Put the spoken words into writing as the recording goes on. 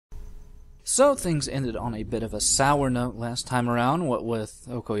So things ended on a bit of a sour note last time around, what with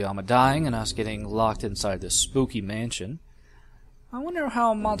Okoyama dying and us getting locked inside this spooky mansion. I wonder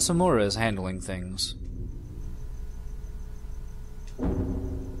how Matsumura is handling things.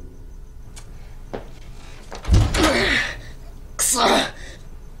 くそ、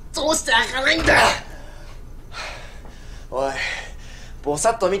どうして開かないんだ。おい、ぼ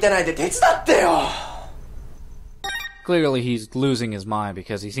さっと見てないで手伝ってよ。 Clearly he's losing his mind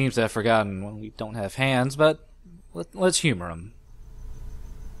because he seems to have forgotten when we don't have hands, but let's humor him.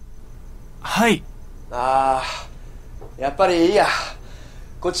 はい。ああ、やっぱりいいや。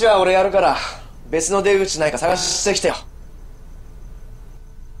こっちは俺やるから、別の出口ないか探してきてよ。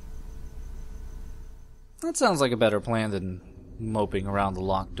 That sounds like a better plan than moping around the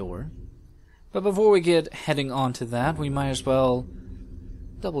locked door. But before we get heading on to that, we might as well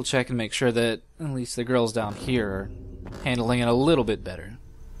double check and make sure that at least the girls down here are handling it a little bit better.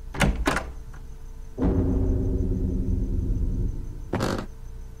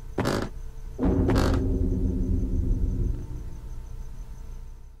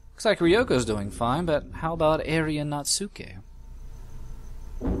 Looks like Ryoko's doing fine, but how about Eri and Natsuke?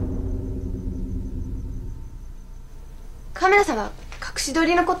 カメラさんは隠し撮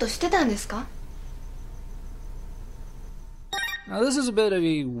りのことしてたんですか? Now this is a bit of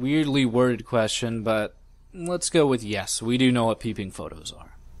a weirdly worded question, but let's go with yes. We do know what peeping photos are.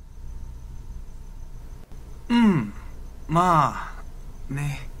 まあ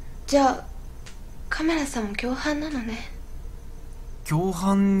ね。じゃあカメラさんも共犯なのね。共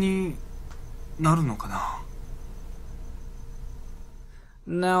犯になるのかな?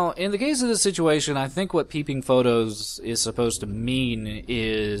 Now, in the case of this situation, I think what peeping photos is supposed to mean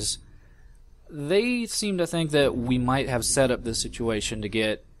is they seem to think that we might have set up this situation to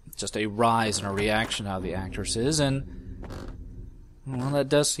get just a rise in a reaction out of the actresses, and well, that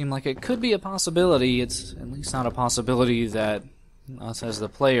does seem like it could be a possibility. It's at least not a possibility that us as the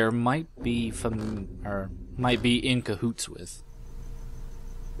player might be in cahoots with.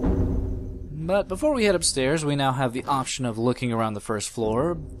 But before we head upstairs, we now have the option of looking around the first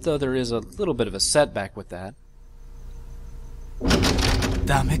floor, though there is a little bit of a setback with that.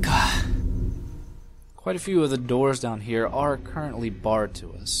 ダメか。 Quite a few of the doors down here are currently barred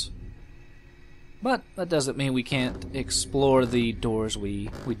to us. But that doesn't mean we can't explore the doors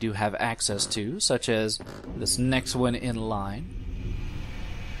we do have access to, such as this next one in line.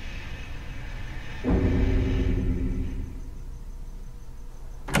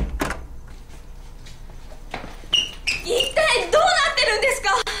 一体どうなってるんですか?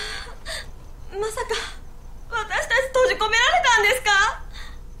 まさか私たち閉じ込められたんですか?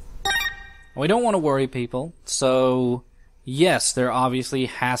 We don't want to worry people, so yes, there obviously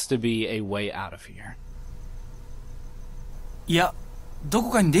has to be a way out of here. いや、ど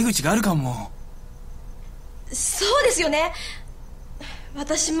こかに出口があるかも。そうですよね。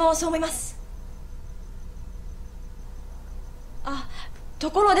私もそう思います。あ、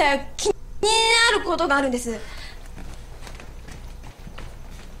ところで気になることがあるんです。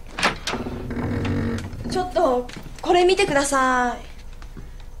ちょっとこれ見てください。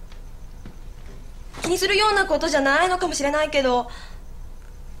気にするようなことじゃないのかもしれないけど、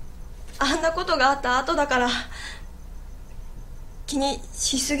あんなことがあった後だから気に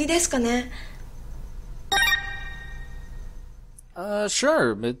しすぎですかね。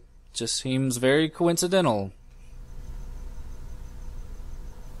Sure, it just seems very coincidental.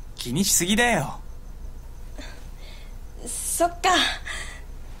 気にしすぎだよ。そっか。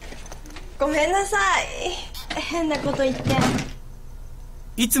ごめんなさい。変なこと言って。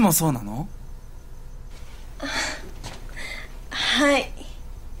いつもそうなの? はい。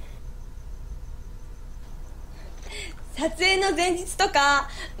撮影の前日とか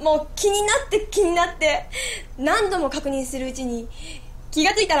もう気になって何度も確認するうちに気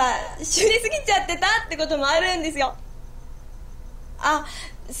がついたら知りすぎちゃってたってこともあるんですよ。あ、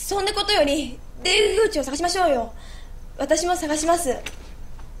そんなことより出口を探しましょうよ。私も探します。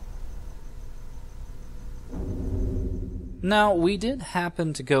 Now, we did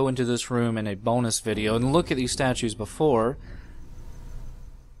happen to go into this room in a bonus video and look at these statues before.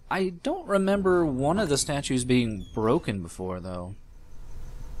 I don't remember one of the statues being broken before, though.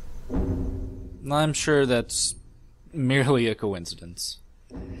 I'm sure that's merely a coincidence.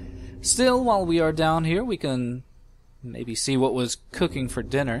 Still, while we are down here, we can maybe see what was cooking for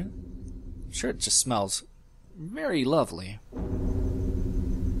dinner. I'm sure it just smells very lovely.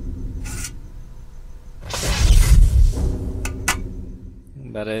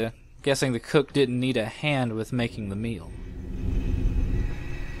 But guessing the cook didn't need a hand with making the meal.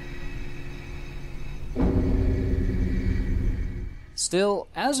 Still,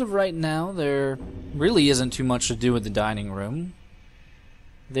 as of right now, there really isn't too much to do with the dining room.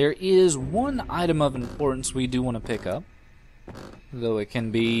 There is one item of importance we do want to pick up, though it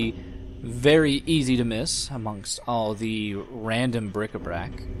can be very easy to miss amongst all the random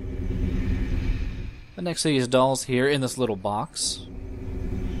bric-a-brac. But next to these dolls here in this little box,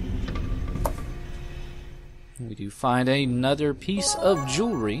 we do find another piece of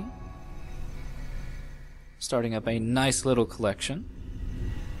jewelry, starting up a nice little collection.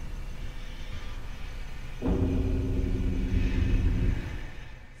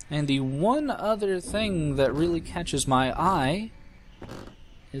 And the one other thing that really catches my eye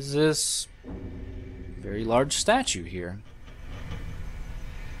is this very large statue here.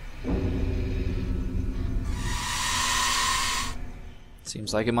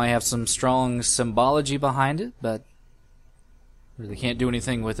 Seems like it might have some strong symbology behind it, but really can't do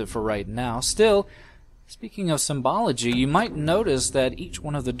anything with it for right now. Still, speaking of symbology, you might notice that each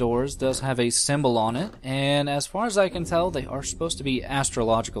one of the doors does have a symbol on it, and as far as I can tell, they are supposed to be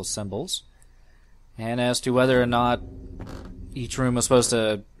astrological symbols. And as to whether or not each room is supposed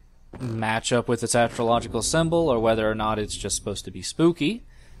to match up with its astrological symbol, or whether or not it's just supposed to be spooky,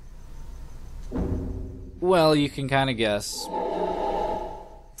 well, you can kind of guess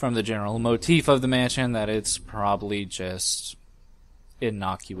from the general motif of the mansion that it's probably just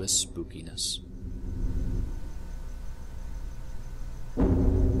innocuous spookiness.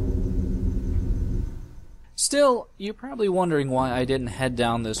 Still, you're probably wondering why I didn't head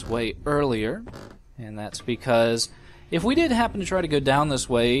down this way earlier, and that's because if we did happen to try to go down this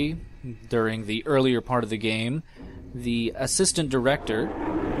way during the earlier part of the game, the assistant director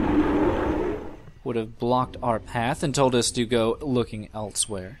would have blocked our path and told us to go looking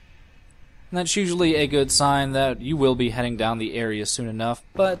elsewhere. And that's usually a good sign that you will be heading down the area soon enough,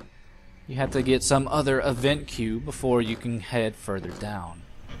 but you have to get some other event cue before you can head further down.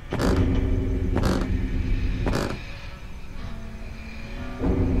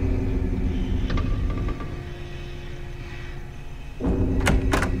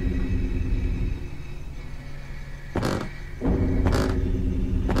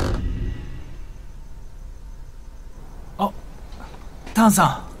 Oh, タン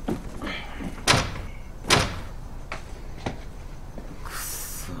さん。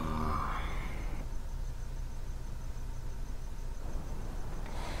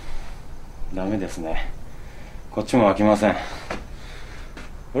ダメですね。こっちも開きません。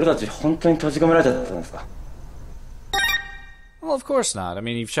俺たち本当に閉じ込められちゃったんですか? Well, of course not. I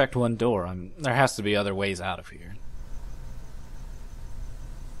mean, you've checked one door. There has to be other ways out of here.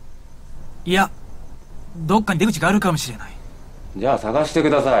 いや、どっかに出口があるかもしれない。じゃあ探してく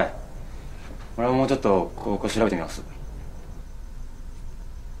ださい。俺はもうちょっとここ調べてみます。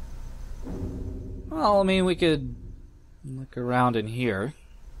Well, I mean, we could look around in here.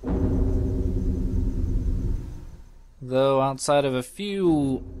 Though outside of a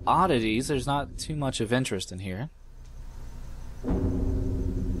few oddities, there's not too much of interest in here.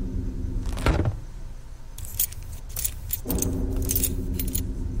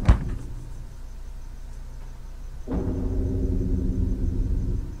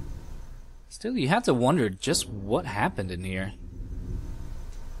 Still, you have to wonder just what happened in here.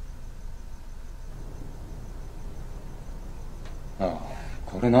 ああ、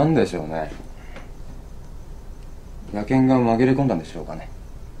これなんでしょうね。野犬が紛れ込んだんでしょうかね。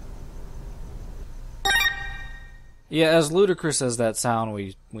Yeah, as ludicrous as that sound,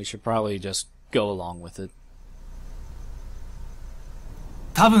 we should probably just go along with it.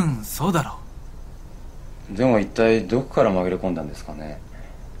 多分そうだろう。でも一体どこから紛れ込んだんですかね。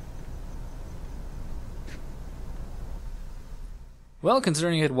Well,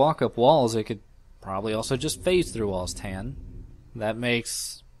 considering it could walk up walls, it could probably also just phase through walls, Tan. That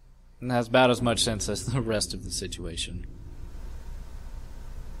makes about as much sense as the rest of the situation.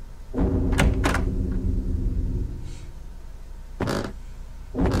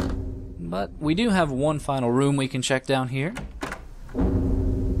 But we do have one final room we can check down here.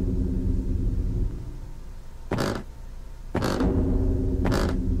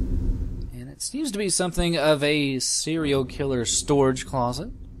 And it seems to be something of a serial killer storage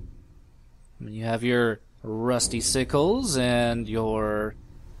closet. I mean, you have your rusty sickles and your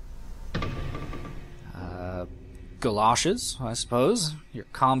galoshes, I suppose. Your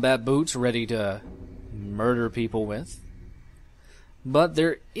combat boots ready to murder people with. But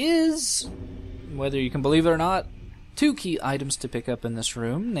there is, whether you can believe it or not, two key items to pick up in this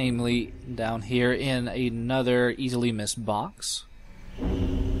room, namely down here in another easily missed box.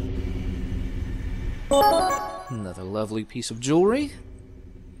 Another lovely piece of jewelry.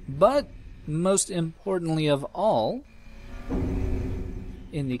 But most importantly of all,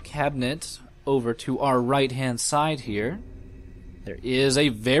 in the cabinet over to our right-hand side here, there is a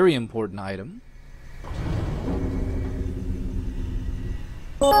very important item.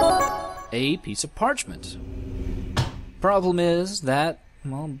 A piece of parchment. Problem is that,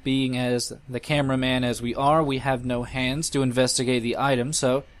 well, being as the cameraman as we are, we have no hands to investigate the item,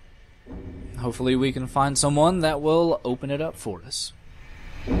 so hopefully we can find someone that will open it up for us.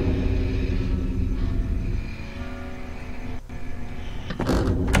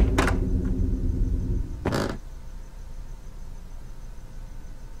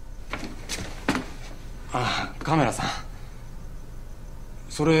 Ah, カメラさん。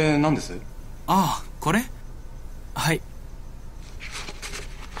それ何です？ああ、これ？はい。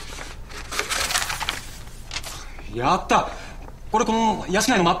やった！これこの屋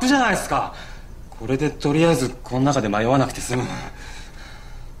敷内のマップじゃないですか。これでとりあえずこの中で迷わなくて済む。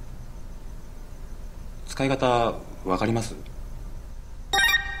使い方わかります？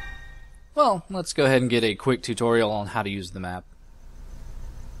 Well, let's go ahead and get a quick tutorial on how to use the map.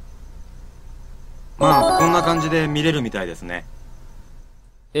 まあこんな感じで見れるみたいですね。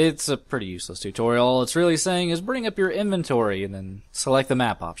It's a pretty useless tutorial. All it's really saying is bring up your inventory and then select the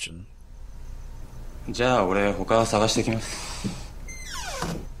map option. じゃあ俺他探してきます。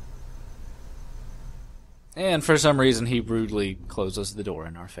 And for some reason he rudely closes the door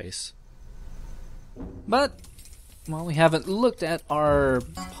in our face. But, well, we haven't looked at our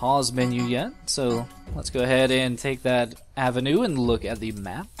pause menu yet, so let's go ahead and take that avenue and look at the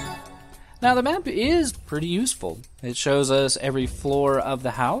map. Now, the map is pretty useful. It shows us every floor of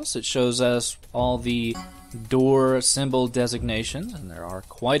the house. It shows us all the door symbol designations, and there are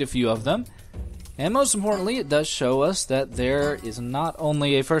quite a few of them. And most importantly, it does show us that there is not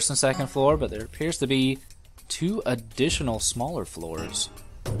only a first and second floor, but there appears to be 2 additional smaller floors.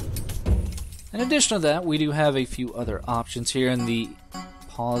 In addition to that, we do have a few other options here in the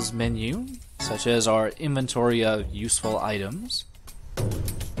pause menu, such as our inventory of useful items,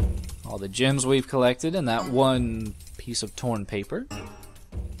 all the gems we've collected, and that one piece of torn paper.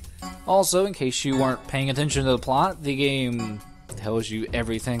 Also, in case you weren't paying attention to the plot, the game tells you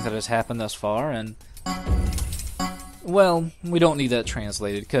everything that has happened thus far, and, well, we don't need that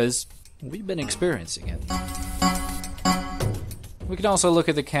translated, because we've been experiencing it. We can also look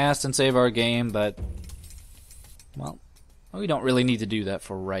at the cast and save our game, but, well, we don't really need to do that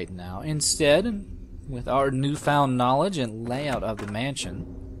for right now. Instead, with our newfound knowledge and layout of the mansion,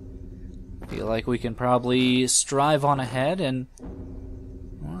 I feel like we can probably strive on ahead, and,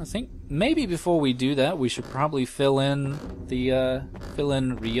 well, I think maybe before we do that, we should probably fill in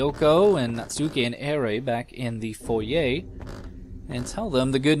Ryoko and Natsuki and Ere back in the foyer and tell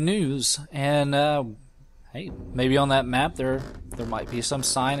them the good news. And hey, maybe on that map there might be some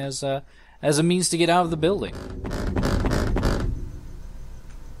sign as a means to get out of the building.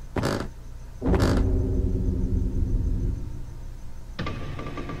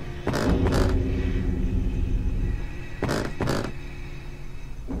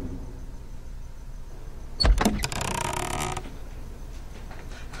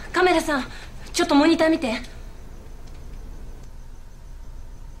 Camera-san, ちょっとモニター見て。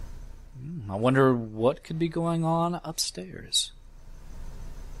I wonder what could be going on upstairs.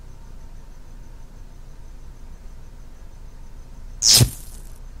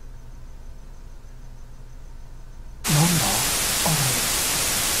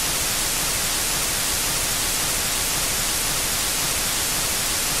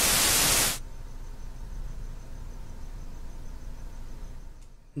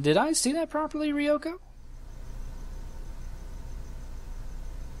 Did I see that properly, Ryoko?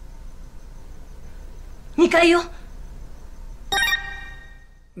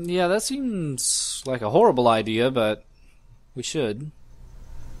 Yeah, that seems like a horrible idea, but we should.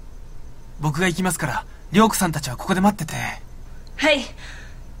 僕が行きますから、涼子さんたちはここで待ってて。はい。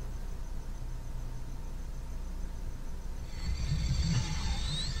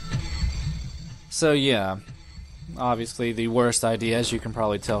So yeah, obviously the worst idea, as you can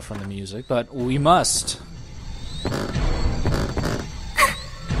probably tell from the music, but we must.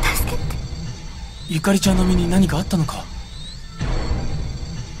 ゆかりちゃんの身に何かあったのか?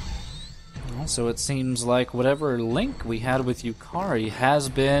 So it seems like whatever link we had with Yukari has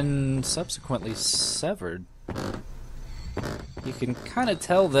been subsequently severed. You can kind of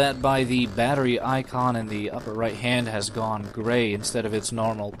tell that by the battery icon in the upper right hand has gone gray instead of its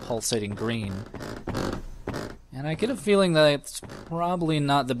normal pulsating green. And I get a feeling that it's probably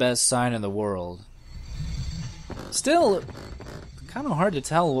not the best sign in the world. Still, kind of hard to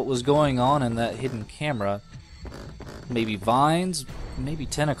tell what was going on in that hidden camera. Maybe vines, maybe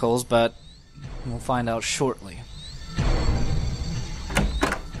tentacles, but we'll find out shortly.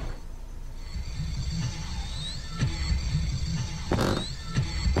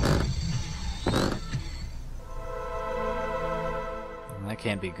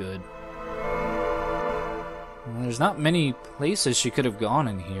 can't be good. Well, there's not many places she could have gone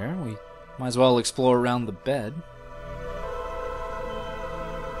in here. We might as well explore around the bed.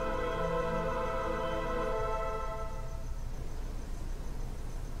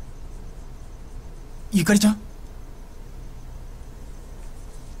 Yukariちゃん、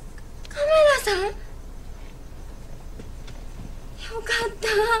カメラさん、よかっ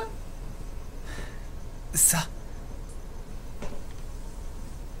たさあ。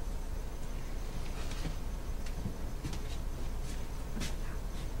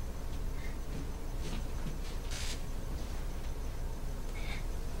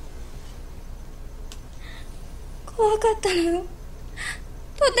怖かったのよ。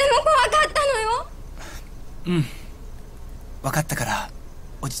とても怖かったのよ。うん、分かったから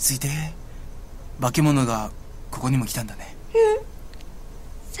落ち着いて。化け物がここにも来たんだね。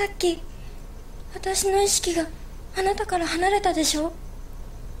さっき私の意識があなたから離れたでしょ。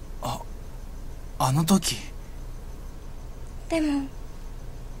あの時。でも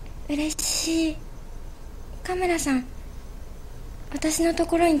嬉しい。カメラさん、私のと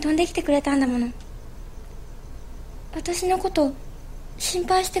ころに飛んできてくれたんだもの。私のこと心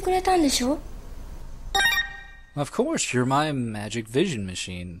配してくれたんでしょ。Of course, you're my magic vision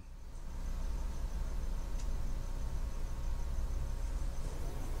machine.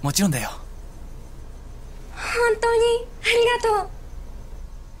 もちろんだよ。本当にありがとう。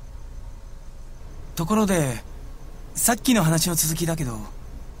ところで、さっきの話の続きだけど、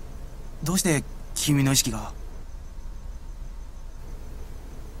どうして君の意識が。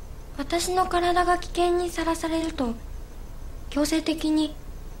私の体が危険にさらされると、強制的に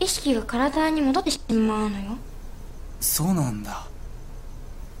意識が体に戻ってしまうのよ。そうなんだ。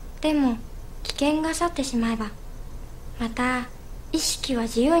でも危険が去ってしまえば、また意識は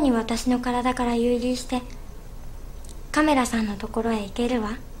自由に私の体から遊離してカメラさんのところへ行ける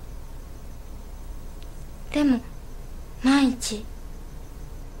わ。でも万一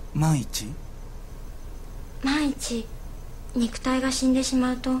肉体が死んでし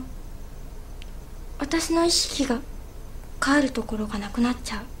まうと、私の意識が帰るところがなくなっ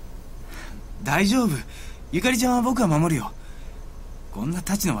ちゃう。大丈夫、ゆかりちゃんは僕は守るよ。こんな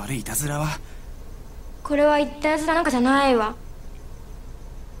たちの悪いいたずらは。これは言ったやつなんかじゃないわ。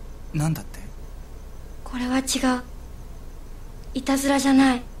なんだって。これは違う。いたずらじゃ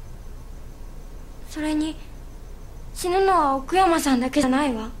ない。それに死ぬのは奥山さんだけじゃな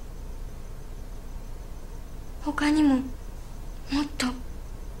いわ。他にももっと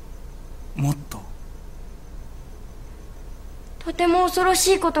とても恐ろし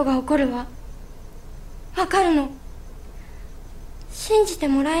いことが起こるわ。わかるの。信じて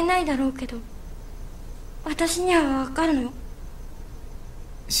もらえないだろうけど、私にはわかるのよ。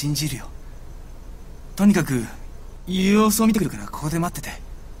信じるよ。とにかく様子を見てくるからここで待ってて。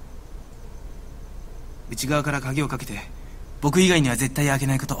内側から鍵をかけて、僕以外には絶対開け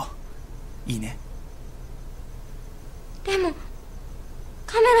ないこと。いいね。でも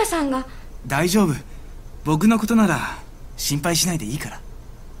カメラさんが。大丈夫、僕のことなら心配しないでいいから。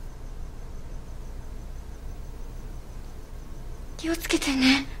気をつけて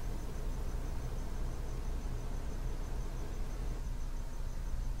ね。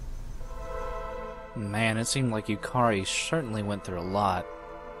Man, it seemed like Yukari certainly went through a lot.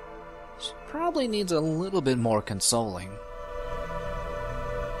 She probably needs a little bit more consoling.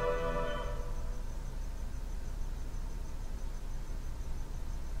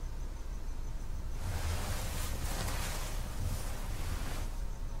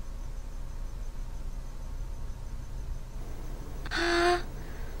 Ah,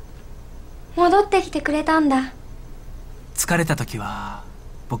 戻ってきてくれたんだ。疲れた時は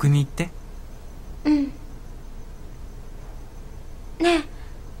僕に言って。うん。ねえ、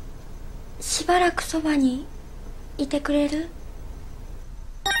しばらくそばにいてくれる？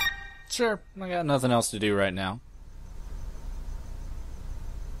 Sure, I got nothing else to do right now.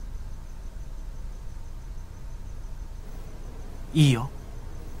 いいよ。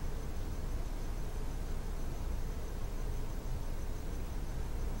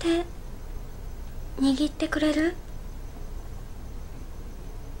手握ってくれる？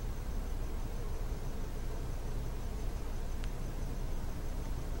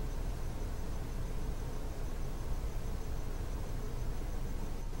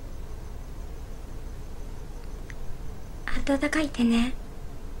暖かい手ね。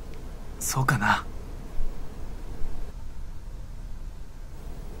そうかな。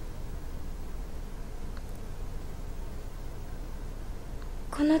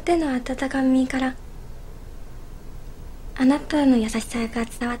この手の温かみからあなたの優しさが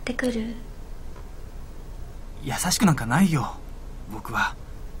伝わってくる。優しくなんかないよ、僕は。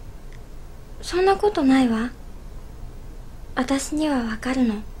そんなことないわ。私にはわかる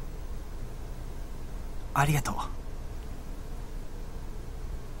の。ありがと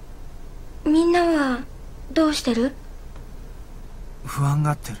う。みんなはどうしてる？不安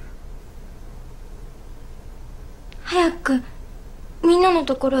がってる。早くみんなの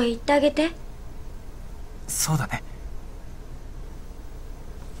ところへ行ってあげて。そうだね。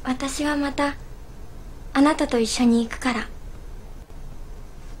私はまたあなたと一緒に行くから。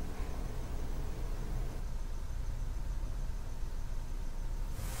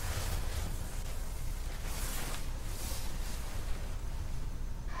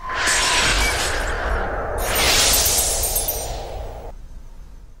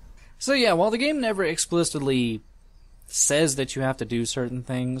So yeah, while the game never explicitly says that you have to do certain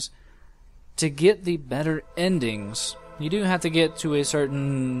things, to get the better endings, you do have to get to a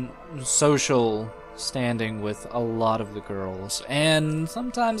certain social standing with a lot of the girls, and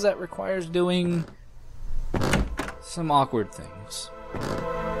sometimes that requires doing some awkward things.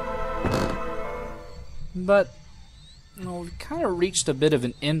 But, we've kind of reached a bit of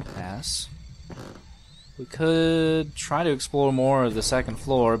an impasse. We could try to explore more of the second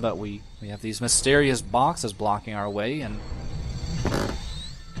floor, but we have these mysterious boxes blocking our way, and...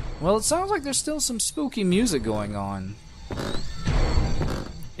 well, it sounds like there's still some spooky music going on.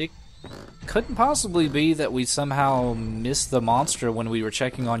 It couldn't possibly be that we somehow missed the monster when we were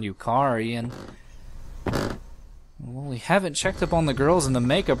checking on Yukari, and... well, we haven't checked up on the girls in the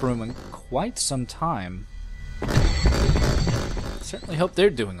makeup room in quite some time. Certainly hope they're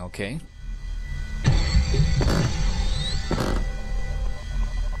doing okay.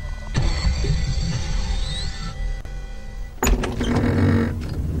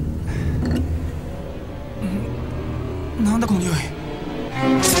 Nandaこの匂い。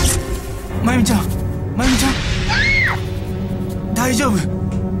まゆみちゃん、まゆみちゃん。大丈夫。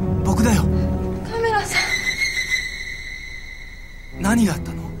僕だよ。カメラさん。何があっ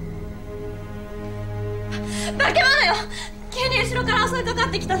たの？化け物よ。急に後ろから襲いかか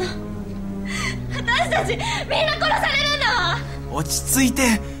ってきたの。私たちみんな殺されるんだわ。落ち着い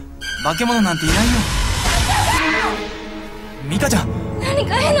て。化け物なんていないよ。ミカちゃん。何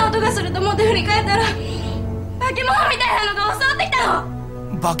か変な音がすると思って振り返ったら化け物みたいなのが襲ってきた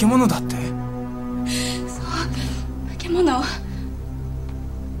の。化け物だって。そう、化け物。そ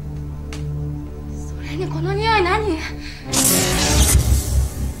れにこの匂い何？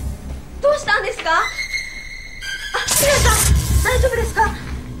どうしたんですか？あ、シラさん大丈夫ですか？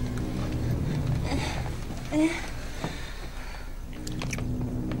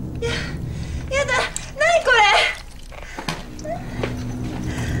やだ、何これ？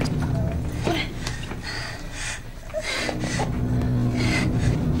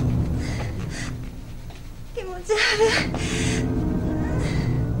気持ち悪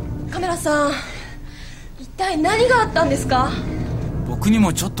い。カメラさん、一体何があったんですか？僕に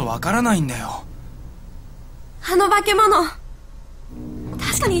もちょっとわからないんだよ。あの化け物、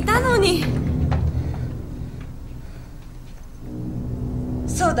確かにいたのに。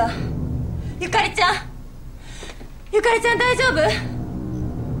そうだ、ゆかりちゃん。ゆかりちゃん大丈夫？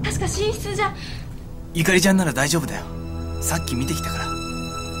確か寝室じゃ。ゆかりちゃんなら大丈夫だよ。さっき見てきたから。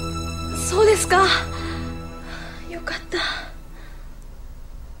そうですか。よかった。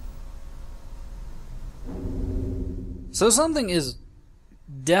So something is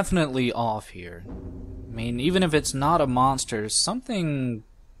definitely off here. I mean, even if it's not a monster, something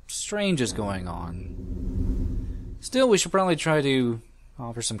strange is going on. Still, we should probably try to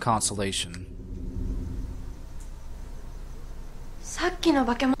offer some consolation. さっきの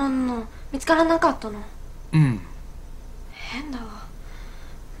化け物の見つからなかったの？うん。変だわ。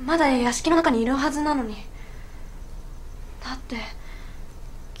まだ屋敷の中にいるはずなのに。だって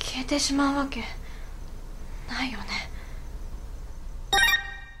消えてしまうわけないよね。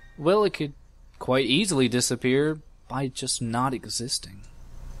Well, it could quite easily disappear by just not existing.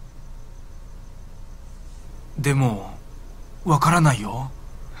 でもわからないよ。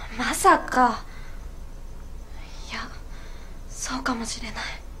まさか。いや、そうかもしれない。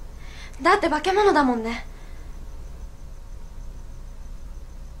だって化け物だもんね。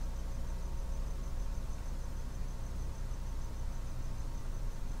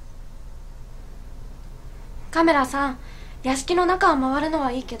カメラさん、屋敷の中を回るの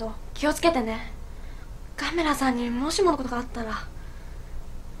はいいけど気をつけてね。カメラさんにもしものことがあったら。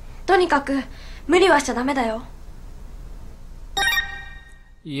とにかく無理はしちゃダメだよ。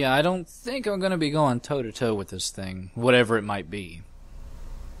Yeah, I don't think I'm gonna be going toe-to-toe with this thing, whatever it might be.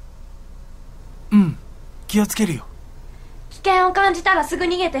 うん、気をつけるよ。危険を感じたらすぐ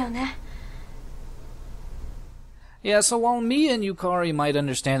逃げてよね。Yeah, so while me and Yukari might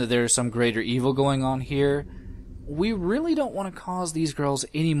understand that there is some greater evil going on here, we really don't want to cause these girls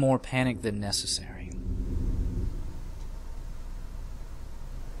any more panic than necessary.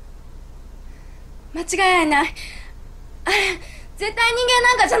 間違いない。あれ、絶対人間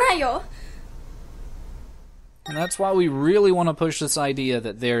なんかじゃないよ。 And that's why we really want to push this idea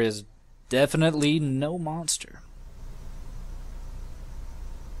that there is definitely no monster.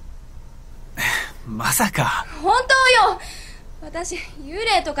 まさか。本当よ。私、幽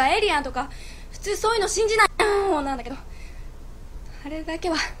霊とかエイリアンとか、普通そういうの信じない方なんだけど、あれだけ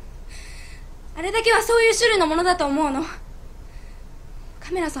はそういう種類のものだと思うの。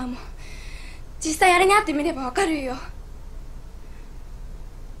カメラさんも、実際あれに会ってみればわかるよ。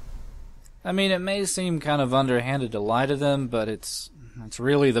 I mean, it may seem kind of underhanded to lie to them, but it's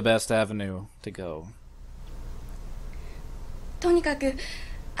really the best avenue to go. とにかく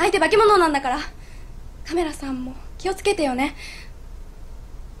相手化け物なんだから、カメラさんも気をつけてよね。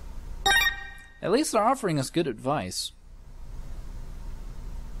 At least they're offering us good advice.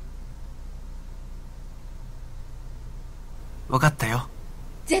 わかったよ。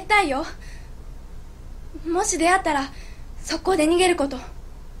絶対よ。もし出会ったら速攻で逃げること。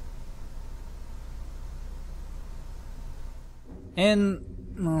 And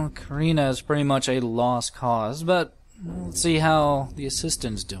well, Karina is pretty much a lost cause, but let's see how the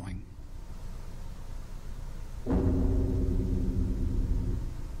assistant's doing.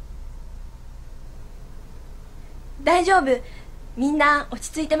 大丈夫。みんな落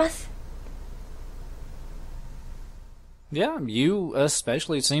ち着いてます。 Yeah, you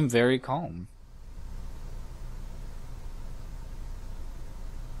especially seem very calm.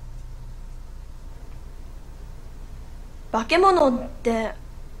 化け物って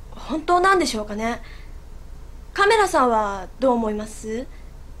本当なんでしょうかね。カメラさんはどう思います？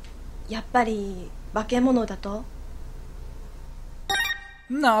やっぱり化け物だと？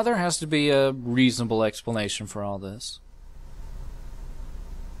 No, there has to be a reasonable explanation for all this.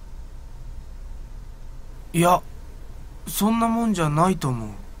 いや、そんなもんじゃないと思う。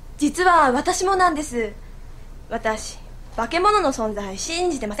実は私もなんです。私、化け物の存在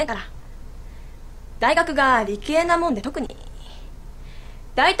信じてませんから。大学が理系なもんで特に。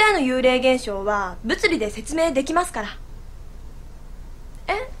大体の幽霊現象は物理で説明できますから。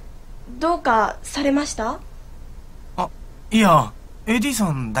え、どうかされました？あ、いや、AD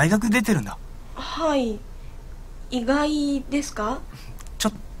さん大学出てるんだ。はい。意外ですか？ちょ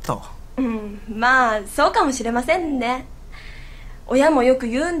っと。うん、まあそうかもしれませんね。親もよく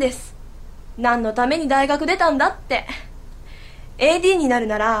言うんです。何のために大学出たんだって。 AD になる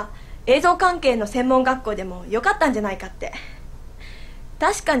なら映像関係の専門学校でもよかったんじゃないかって。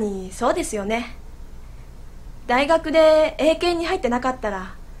確かにそうですよね。大学で英検に入ってなかった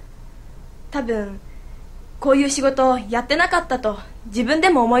ら多分こういう仕事やってなかったと自分で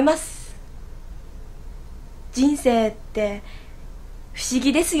も思います。人生って不思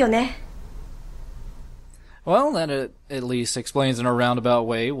議ですよね。 Well, that at least explains in a roundabout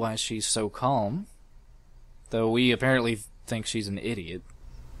way why she's so calm. Though we apparently think she's an idiot.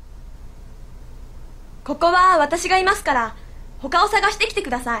 ここは私がいますから他を探してきてく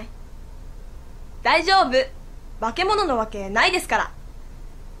ださい。大丈夫。化け物のわけないですから。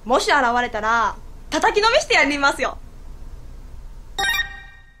もし現れたら叩きのめしてやりますよ。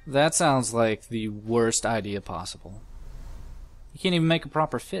 That sounds like the worst idea possible. You can't even make a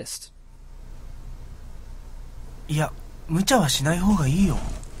proper fist. いや、無茶はしない方がいいよ。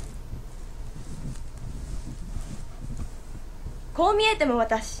こう見えても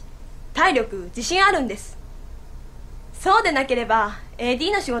私体力自信あるんです。そうでなければ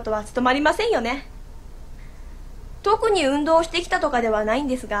AD の仕事は務まりませんよね。特に運動をしてきたとかではないん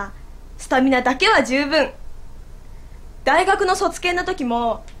ですがスタミナだけは十分。大学の卒検の時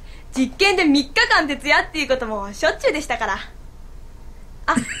も実験で3日間徹夜っていうこともしょっちゅうでしたから。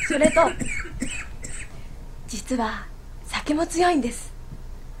あ、それと実は酒も強いんです。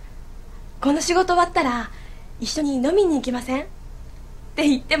この仕事終わったら一緒に飲みに行きません？って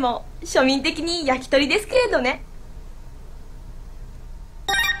言っても庶民的に焼き鳥ですけれどね。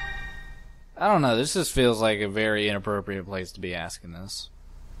 I don't know, this just feels like a very inappropriate place to be asking this.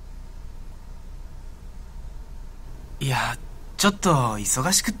 いや、ちょっと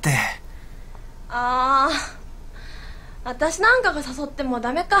忙しくって。ああ、私なんかが誘っても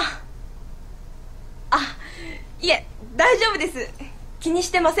ダメか。あ、いえ、大丈夫です。気に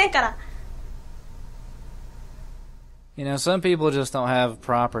してませんから。 You know, some people just don't have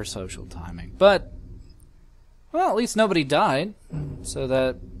proper social timing. But, well, at least nobody died. So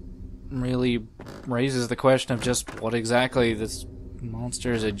that really raises the question of just what exactly this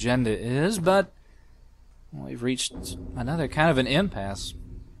monster's agenda is. But Well, we've reached another kind of an impasse.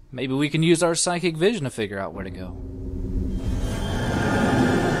 Maybe we can use our psychic vision to figure out where to go.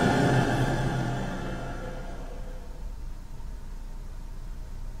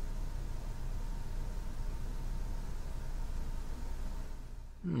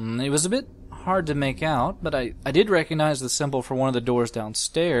 It was a bit hard to make out, but I did recognize the symbol for one of the doors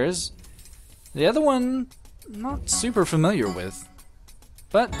downstairs. The other one, not super familiar with.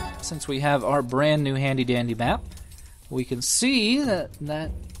 But since we have our brand new handy-dandy map, we can see that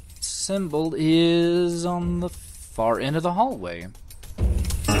that symbol is on the far end of the hallway.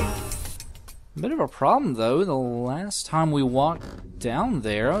 A bit of a problem, though. The last time we walked down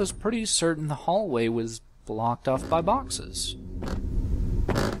there, I was pretty certain the hallway was blocked off by boxes.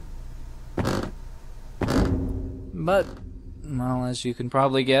 But, well, as you can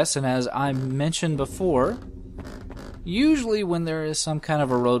probably guess, and as I mentioned before, usually when there is some kind of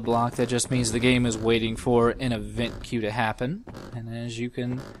a roadblock, that just means the game is waiting for an event queue to happen. And as you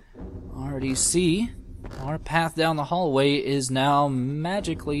can already see, our path down the hallway is now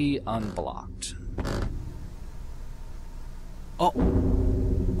magically unblocked. Oh,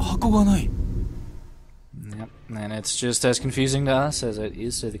 箱がない. Yep, and it's just as confusing to us as it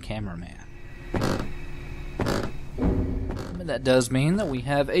is to the cameraman. But that does mean that we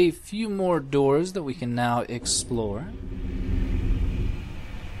have a few more doors that we can now explore.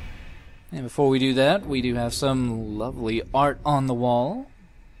 And before we do that, we do have some lovely art on the wall.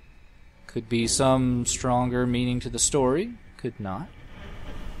 Could be some stronger meaning to the story, could not.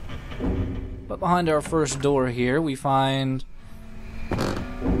 But behind our first door here, we find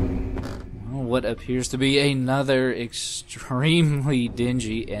what appears to be another extremely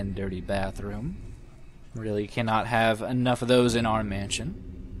dingy and dirty bathroom. Really cannot have enough of those in our mansion.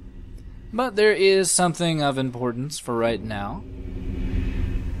 But there is something of importance for right now.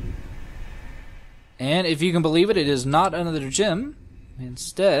 And if you can believe it, it is not another gem.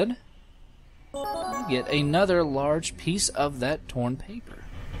 Instead, we get another large piece of that torn paper.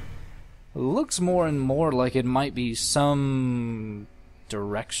 It looks more and more like it might be some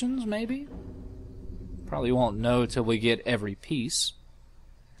directions, maybe? Probably won't know till we get every piece.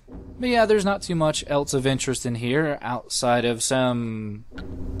 But yeah, there's not too much else of interest in here outside of some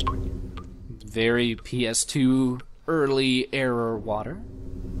very PS2 early error water.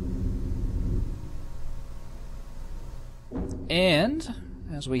 And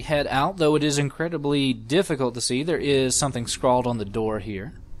as we head out, though it is incredibly difficult to see, there is something scrawled on the door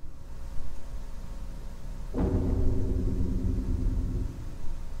here.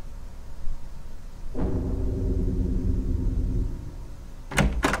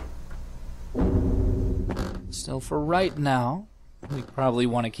 Still, for right now, we probably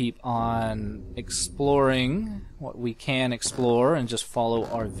want to keep on exploring what we can explore and just follow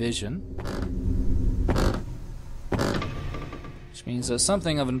our vision. Which means that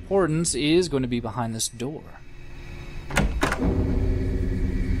something of importance is going to be behind this door.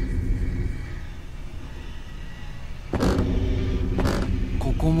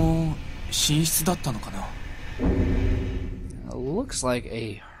 It looks like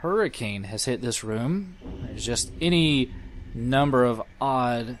a hurricane has hit this room. There's just any number of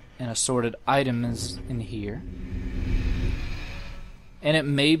odd and assorted items in here. And it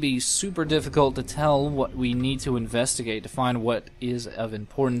may be super difficult to tell what we need to investigate to find what is of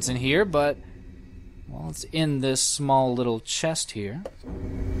importance in here, but, well, it's in this small little chest here.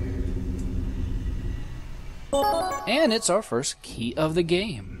 And it's our first key of the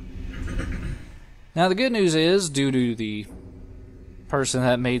game. Now, the good news is, due to the person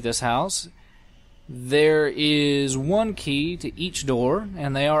that made this house, there is one key to each door,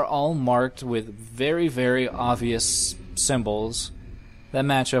 and they are all marked with very, very obvious symbols that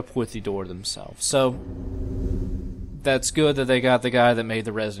match up with the door themselves. So that's good that they got the guy that made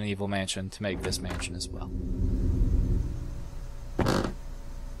the Resident Evil mansion to make this mansion as well.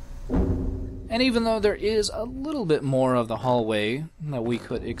 And even though there is a little bit more of the hallway that we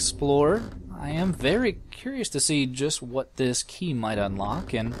could explore, I am very curious to see just what this key might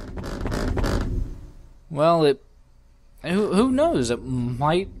unlock, and, well, who knows, it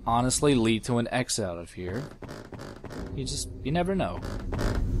might honestly lead to an exit out of here. You never know.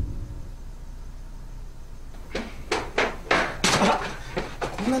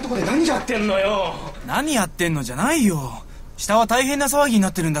 こんなとこで何やってんのよ。何やってんのじゃないよ。下は大変な騒ぎにな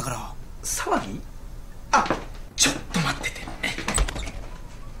ってるんだから。騒ぎ？あ、ちょっと待ってて。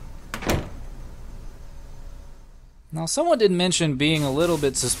Now, someone did mention being a little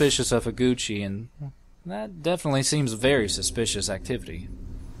bit suspicious of Higuchi, and that definitely seems very suspicious activity.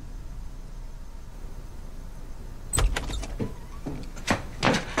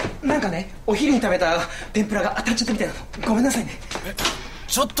 なんかね、お昼に食べた天ぷらが当たっちゃったみたいなの。ごめんなさいね。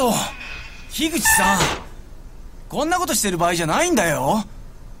ちょっと樋口さん、こんなことしてる場合じゃないんだよ。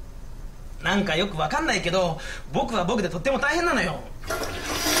なんかよくわかんないけど、僕は僕でとっても大変なのよ。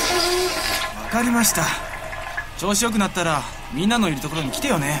わかりました。調子よくなったらみんなのいるところに来て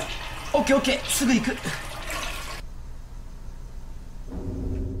よね。オッケーオッケー、すぐ行く。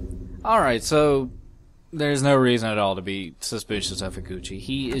Alright, so there's no reason at all to be suspicious of Higuchi.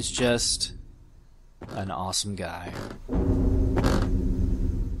 He is just an awesome guy.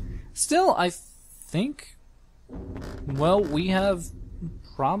 Still, I think, well, we have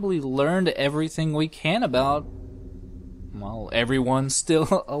probably learned everything we can about, well, everyone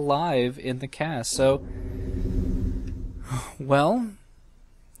still alive in the cast. So, well,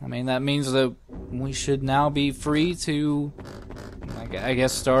 I mean, that means that we should now be free to, I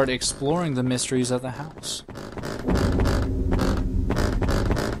guess, start exploring the mysteries of the house.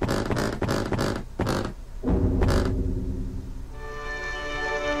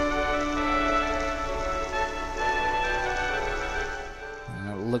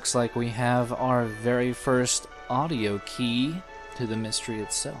 Looks like we have our very first audio key to the mystery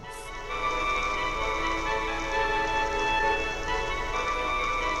itself.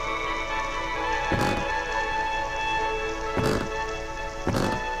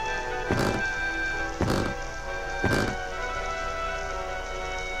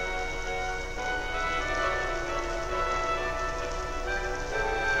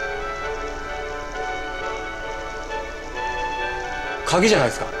 $鍵じゃない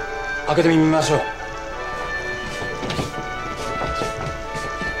ですか。開けてみましょう。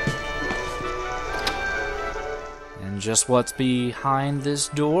And just what's behind this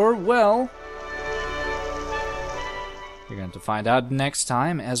door? Well, you're going to find out next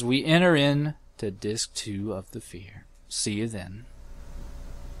time as we enter in to Disc 2 of The Fear. See you then.